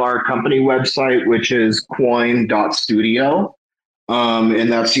have our company website, which is coin.studio.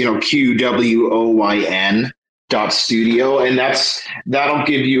 And that's, QWOYN.studio. And that'll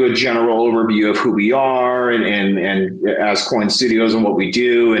give you a general overview of who we are and as Coin Studios and what we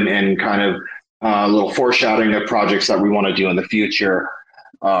do and kind of a little foreshadowing of projects that we want to do in the future.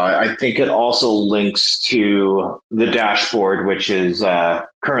 I think it also links to the dashboard, which is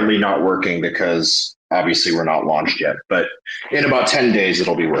currently not working because obviously we're not launched yet. But in about 10 days,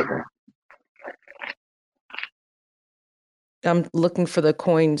 it'll be working. I'm looking for the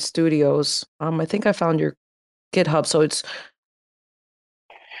Coin Studios. I think I found your GitHub, so it's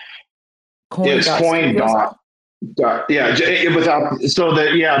coin. Yeah, it's coin dot. Yeah,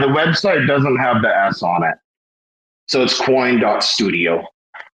 the website doesn't have the S on it, so it's coin.studio.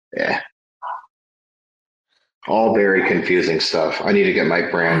 Yeah, all very confusing stuff. I need to get my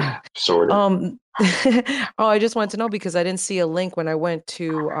brand sorted. I just wanted to know because I didn't see a link when I went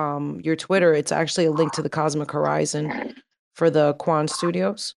to your Twitter. It's actually a link to the Cosmic Horizon for the Quan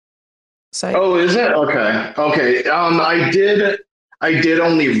Studios site. Oh, is it? Okay. I did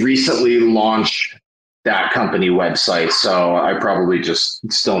only recently launch that company website, so I probably just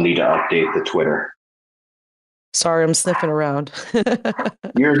still need to update the Twitter. Sorry, I'm sniffing around.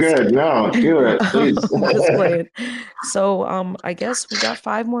 You're good. No, do it, please. Just playing. So, I guess we got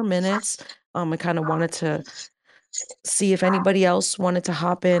 5 more minutes. I kind of wanted to see if anybody else wanted to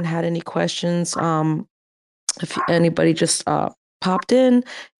hop in, had any questions. If anybody just popped in,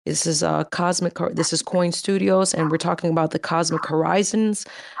 this is This is Coin Studios, and we're talking about the Cosmic Horizons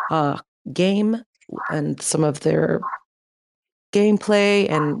game and some of their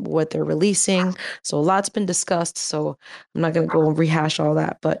gameplay and what they're releasing. So a lot's been discussed, so I'm not going to go and rehash all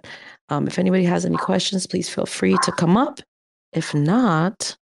that. But if anybody has any questions, please feel free to come up. If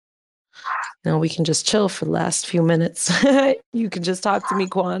not, we can just chill for the last few minutes. You can just talk to me,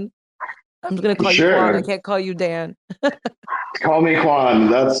 Quan. I'm going to call you Quan. I can't call you Dan. Call me Quan.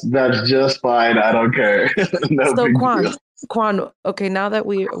 That's just fine. I don't care. No So big deal. Quan, okay, now that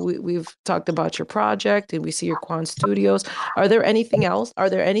we've talked about your project and we see your Quan Studios, are there anything else? Are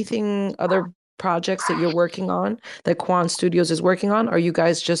there anything other projects that you're working on that Quan Studios is working on? Are you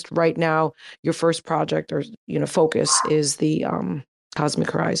guys just right now your first project or focus is the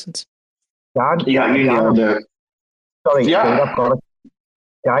Cosmic Horizons? Dan, Yeah, you nailed it. sorry, Yeah.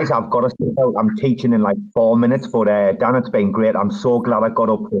 I've got to step out. I'm teaching in like 4 minutes, but Dan, it's been great. I'm so glad I got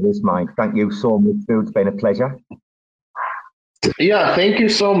up for this, Mike. Thank you so much, dude. It's been a pleasure. Yeah, thank you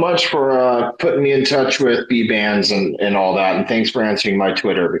so much for putting me in touch with B bands and all that, and thanks for answering my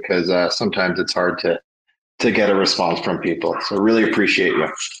Twitter because sometimes it's hard to get a response from people. So really appreciate you.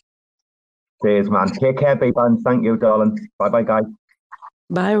 Cheers, man. Take care, B-Bands. Thank you, darling. Bye-bye, guys.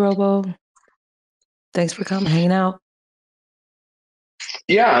 Bye, Robo. Thanks for coming, hanging out.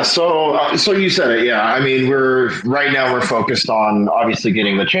 Yeah, so you said it. Yeah, I mean, we're focused on obviously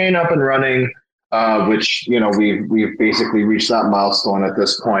getting the chain up and running, which we've basically reached that milestone at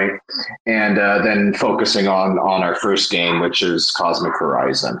this point, and then focusing on our first game, which is Cosmic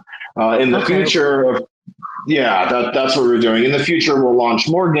Horizon. In the future, that's what we're doing. In the future, we'll launch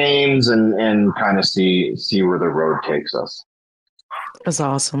more games and kind of see where the road takes us. That's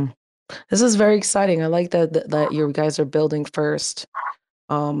awesome. This is very exciting. I like that you guys are building first.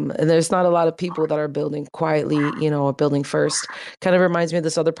 And there's not a lot of people that are building quietly, or building first. Kind of reminds me of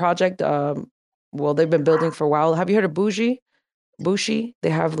this other project. Well, they've been building for a while. Have you heard of Bushi? They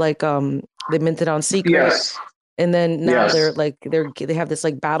have like they minted on Secret. Yes. And then now Yes. they're like they have this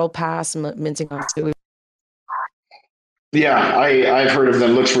like battle pass minting on Secret. Yeah, I've heard of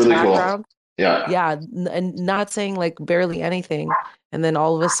them. Looks really cool. Yeah, and not saying like barely anything, and then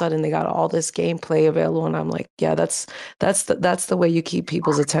all of a sudden they got all this gameplay available, and I'm like, yeah, that's the way you keep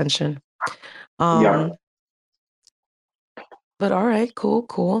people's attention. But all right,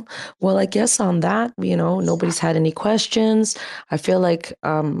 cool. Well, I guess on that, nobody's had any questions. I feel like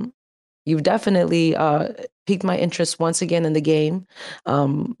you've definitely piqued my interest once again in the game.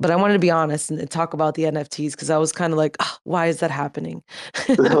 But I wanted to be honest and talk about the NFTs because I was kind of like, oh, why is that happening?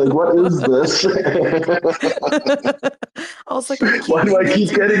 Like, what is this? I was like, why do I keep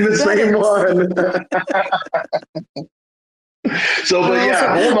getting the same one? So, but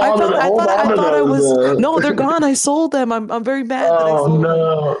yeah, hold on to those. No, they're gone. I sold them. I'm very mad that I sold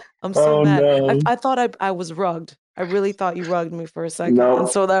them. I'm so mad. No. I thought I was rugged. I really thought you rugged me for a second. No. And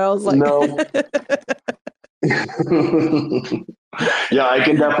so that I was like, no. Yeah, I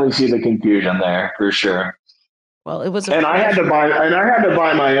can definitely see the confusion there for sure. Well, it was, I had to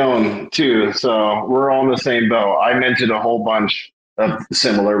buy my own too. So we're all in the same boat. I minted a whole bunch of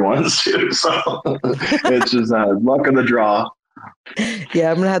similar ones too. So it's just luck of the draw.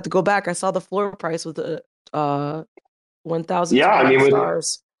 Yeah, I'm gonna have to go back. I saw the floor price with the 1,000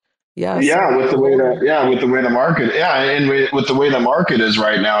 stars. With the way the market, and with the way the market is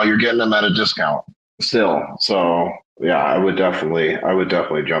right now, you're getting them at a discount still. So yeah, I would definitely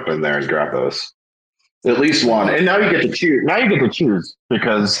jump in there and grab those. At least one. And now you get to choose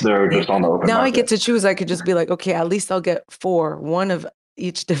because they're just on the open now market. I get to choose. I could just be like, okay, at least I'll get 4, one of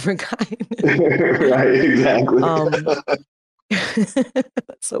each different kind. Right, exactly. That's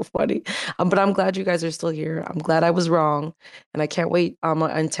so funny. But I'm glad you guys are still here. I'm glad I was wrong. And I can't wait.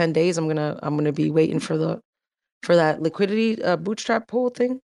 In 10 days, I'm gonna be waiting for that liquidity bootstrap pool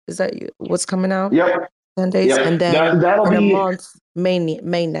thing. Is that what's coming out? Yep. 10 days. Yep. And then that'll in be a month,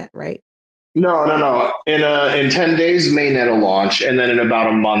 mainnet, right? No. In 10 days, mainnet will launch, and then in about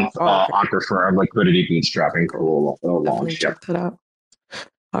a month, Aquafer liquidity bootstrapping pool will launch. Check that out.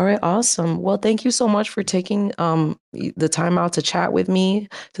 All right, awesome. Well, thank you so much for taking the time out to chat with me,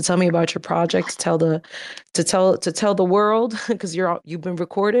 to tell me about your project, to tell the world because you've been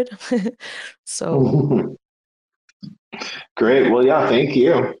recorded. So great. Well, yeah, thank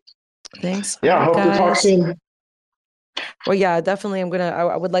you. Thanks. Yeah, hope to talk soon. Well, yeah, definitely.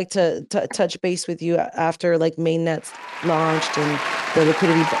 I would like to touch base with you after like mainnet's launched and the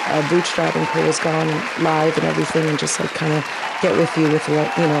liquidity bootstrapping pool is gone and live and everything, and just like kind of get with you with what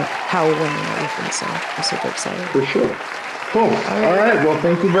how it went and everything. So I'm super excited. For sure. Cool. All right. Well,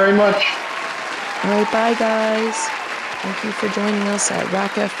 thank you very much. All right. Bye, guys. Thank you for joining us at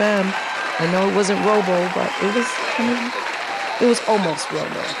RAC FM. I know it wasn't Robo, but it was almost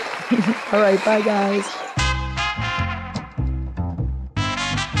Robo. All right. Bye, guys.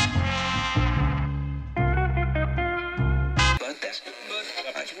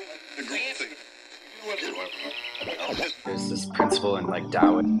 There's this principle in like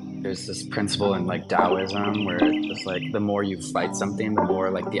Taoism. There's this principle in like Taoism where it's just like the more you fight something, the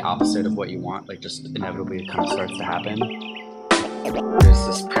more like the opposite of what you want, like just inevitably it kind of starts to happen. There's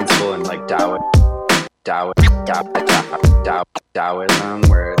this principle in like Taoism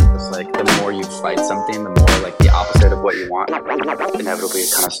where it's like the more you fight something, the more like the opposite of what you want inevitably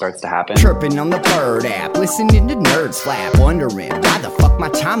kind of starts to happen. Chirping on the bird app, listening to nerds flap, wondering why the fuck my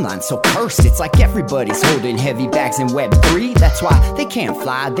timeline's so cursed. It's like everybody's holding heavy bags in Web 3. That's why they can't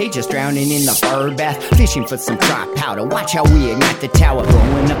fly, they just drowning in the bird bath, fishing for some dry powder. Watch how we ignite the tower,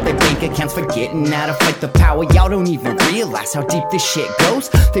 blowing up their bank accounts, forgetting how to fight the power. Y'all don't even realize how deep this shit goes.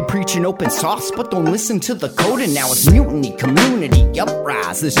 They preach an open source, but don't listen to the code. And now it's mutiny, community,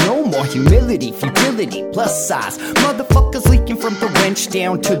 uprise. There's no more humility, futility, plus size. Motherfuckers leaking from the wrench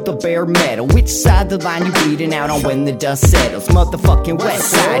down to the bare metal. Which side the line you bleeding out on when the dust settles? Motherfucking west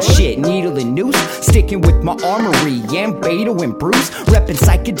side shit, needle and noose. Sticking with my armory, and Beto and Bruce. Reppin'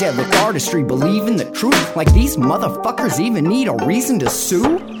 psychedelic artistry, believing the truth. Like these motherfuckers even need a reason to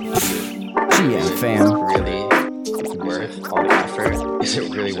sue? GM fam. Really worth all the effort? Is it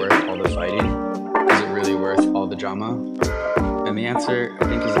really worth all the fighting? Is it really worth all the drama? And the answer, I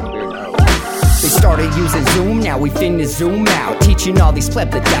think, is a clear no. They started using Zoom, now we finna zoom out. Teaching all these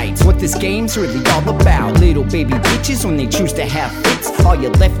plebiscites what this game's really all about. Little baby bitches when they choose to have fits. All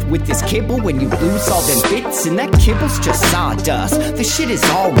you're left with is kibble when you lose all them bits. And that kibble's just sawdust, this shit is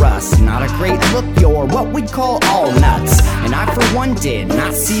all rust. Not a great look, you're what we'd call all nuts. And I for one did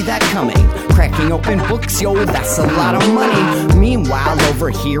not see that coming. Cracking open books, yo, that's a lot of money. Meanwhile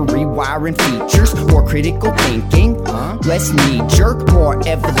over here rewiring features. More critical thinking, less knee-jerk. More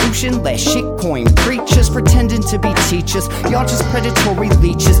evolution, less shitcoin preachers pretending to be teachers. Y'all just predatory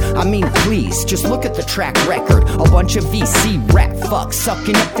leeches. I mean, please, just look at the track record. A bunch of VC rap fucks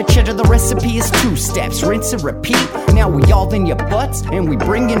sucking up the cheddar. The recipe is 2 steps, rinse and repeat. Now we all in your butts and we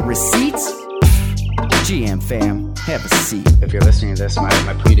bring in receipts. GM fam, have a seat. If you're listening to this, my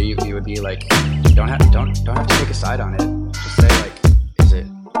plea to you would be like, don't have to take a side on it. Just say like, is it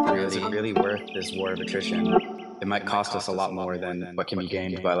really worth this war of attrition? It might cost us a lot more than what can be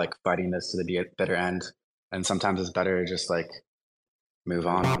gained by like fighting this to the bitter end. And sometimes it's better to just like move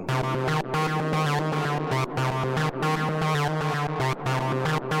on.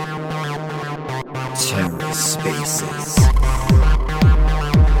 TerraSpaces.